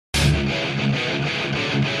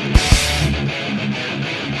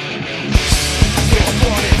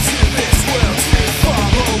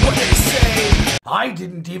I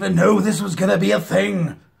didn't even know this was gonna be a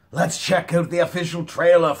thing. Let's check out the official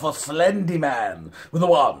trailer for Slender Man with a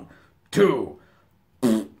 1, 2.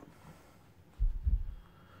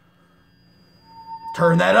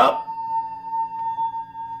 Turn that up.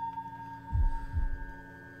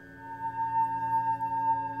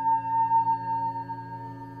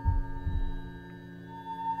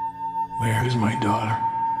 Where is my daughter?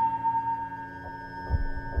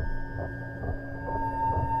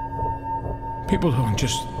 People don't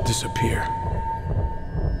just disappear.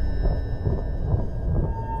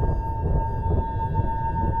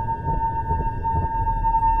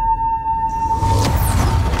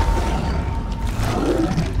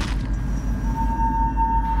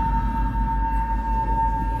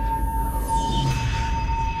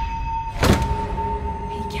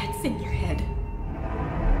 He gets in your head.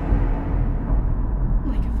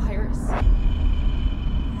 Like a virus.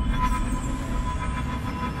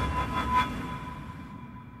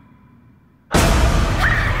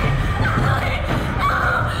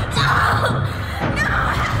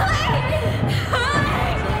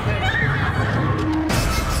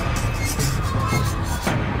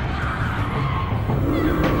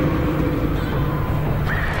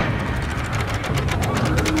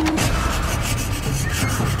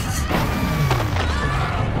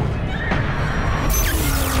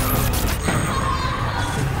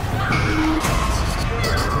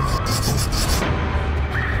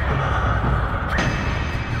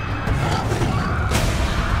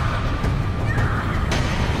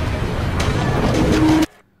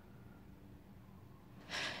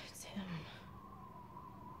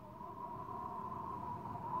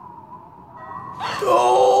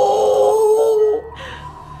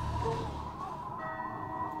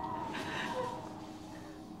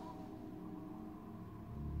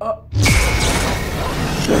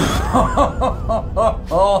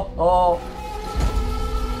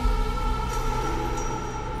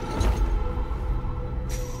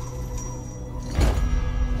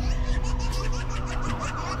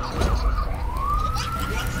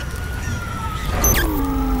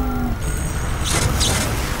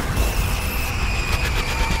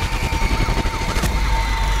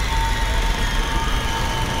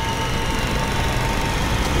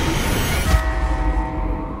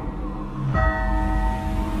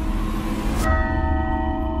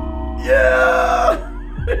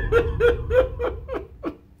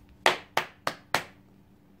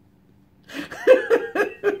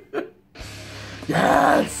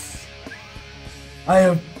 Yes! I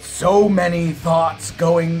have so many thoughts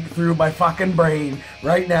going through my fucking brain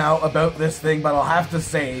right now about this thing, but I'll have to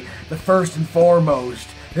say that first and foremost,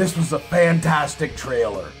 this was a fantastic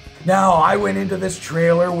trailer. Now, I went into this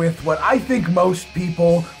trailer with what I think most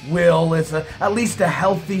people will is at least a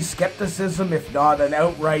healthy skepticism, if not an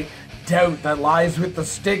outright doubt that lies with the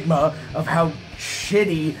stigma of how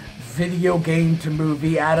shitty video game to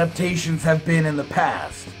movie adaptations have been in the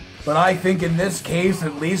past. But I think in this case,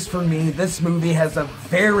 at least for me, this movie has a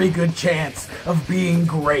very good chance of being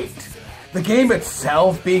great. The game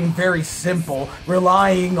itself being very simple,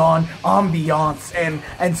 relying on ambiance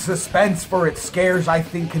and suspense for its scares, I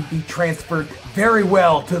think can be transferred very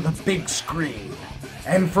well to the big screen.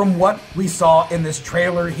 And from what we saw in this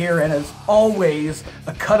trailer here, and as always,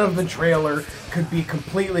 a cut of the trailer could be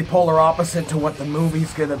completely polar opposite to what the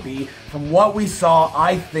movie's gonna be. From what we saw,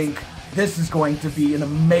 I think this is going to be an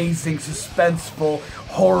amazing, suspenseful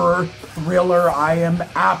horror thriller. I am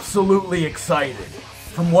absolutely excited.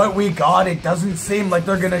 From what we got, it doesn't seem like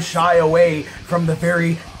they're gonna shy away from the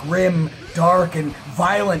very grim, dark, and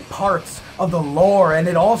violent parts of the lore, and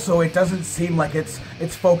it doesn't seem like it's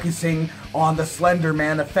focusing on the Slender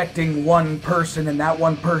Man affecting one person and that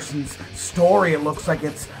one person's story. It looks like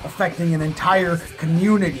it's affecting an entire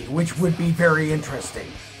community, which would be very interesting.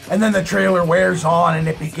 And then the trailer wears on and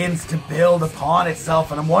it begins to build upon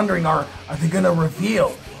itself, and I'm wondering, are they gonna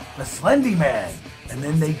reveal the Slender Man? And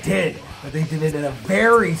then they did, but they did it in a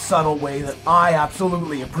very subtle way that I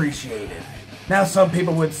absolutely appreciated. Now some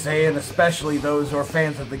people would say, and especially those who are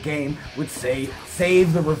fans of the game, would say,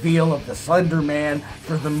 save the reveal of the Slender Man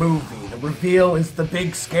for the movie. The reveal is the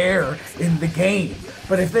big scare in the game.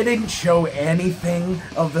 But if they didn't show anything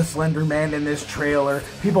of the Slender Man in this trailer,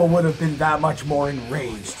 people would have been that much more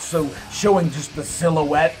enraged. So showing just the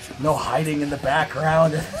silhouette, no hiding in the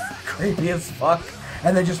background, creepy as fuck,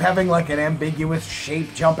 and then just having like an ambiguous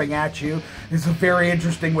shape jumping at you is a very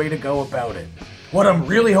interesting way to go about it. What I'm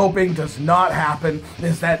really hoping does not happen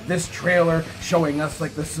is that this trailer showing us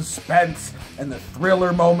like the suspense and the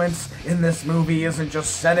thriller moments in this movie isn't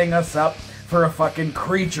just setting us up for a fucking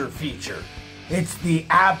creature feature. It's the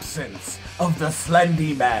absence of the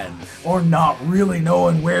Slendy Man, or not really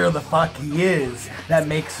knowing where the fuck he is, that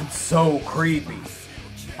makes him so creepy.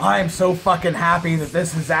 I'm so fucking happy that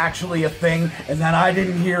this is actually a thing and that I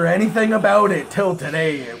didn't hear anything about it till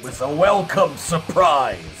today. It was a welcome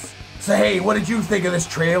surprise. So hey, what did you think of this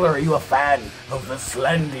trailer? Are you a fan of the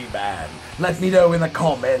Slendy Man? Let me know in the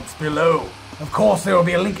comments below. Of course, there will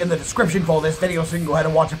be a link in the description for this video, so you can go ahead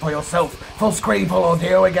and watch it for yourself. Full screen, full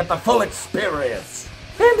audio, and get the full experience.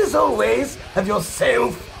 And as always, have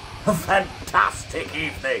yourself a fantastic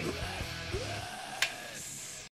evening.